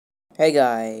Hey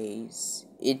guys,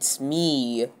 it's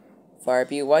me,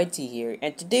 FireBYT here,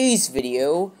 and today's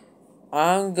video,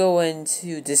 I'm going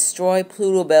to destroy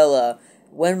Pluto Bella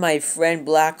when my friend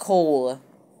Black Hole.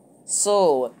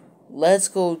 So, let's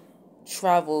go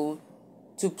travel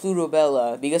to Pluto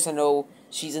Bella, because I know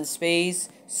she's in space,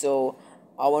 so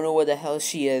I wanna know where the hell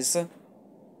she is.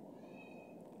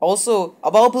 Also,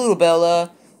 about Pluto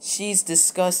Bella, she's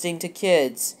disgusting to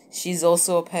kids. She's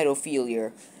also a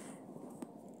pedophilia.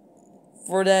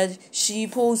 For that, she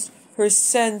posts her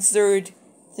censored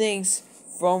things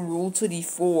from Rule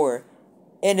 24,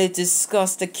 and it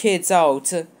disgusts the kids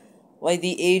out, like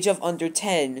the age of under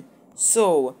 10.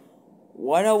 So,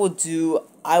 what I will do,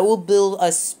 I will build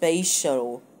a space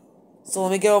shuttle. So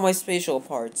let me get all my space shuttle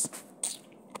parts.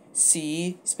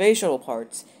 See? Space shuttle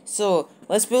parts. So,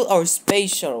 let's build our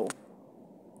space shuttle.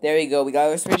 There we go, we got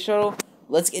our space shuttle.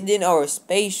 Let's get in our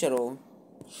space shuttle.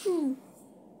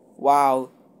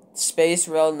 Wow. Space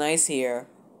real nice here.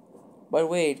 But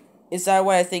wait, is that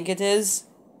what I think it is?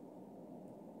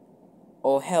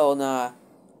 Oh hell nah.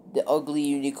 The ugly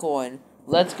unicorn.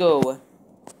 Let's go.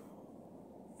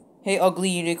 Hey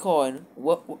ugly unicorn.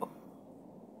 What?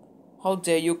 How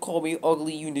dare you call me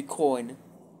ugly unicorn?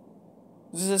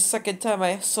 This is the second time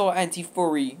I saw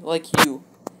anti-furry like you.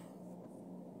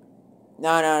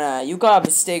 Nah. You got a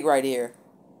mistake right here.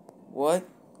 What?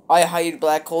 I hired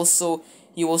Black Hole so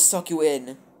he will suck you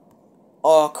in.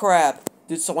 Oh crap.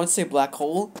 Did someone say black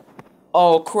hole?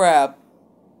 Oh crap.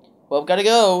 Well, gotta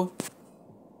go.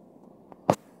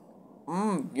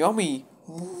 Yummy.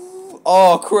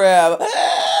 Oh crap.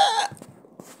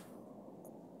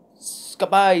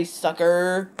 Goodbye,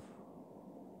 sucker.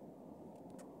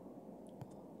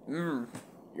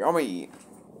 Yummy.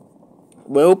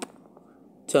 Well,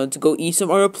 time to go eat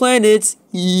some other planets.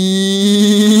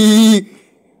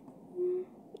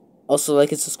 Also,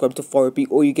 like and subscribe to FireB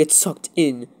or you get sucked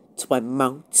in to my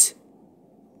mount.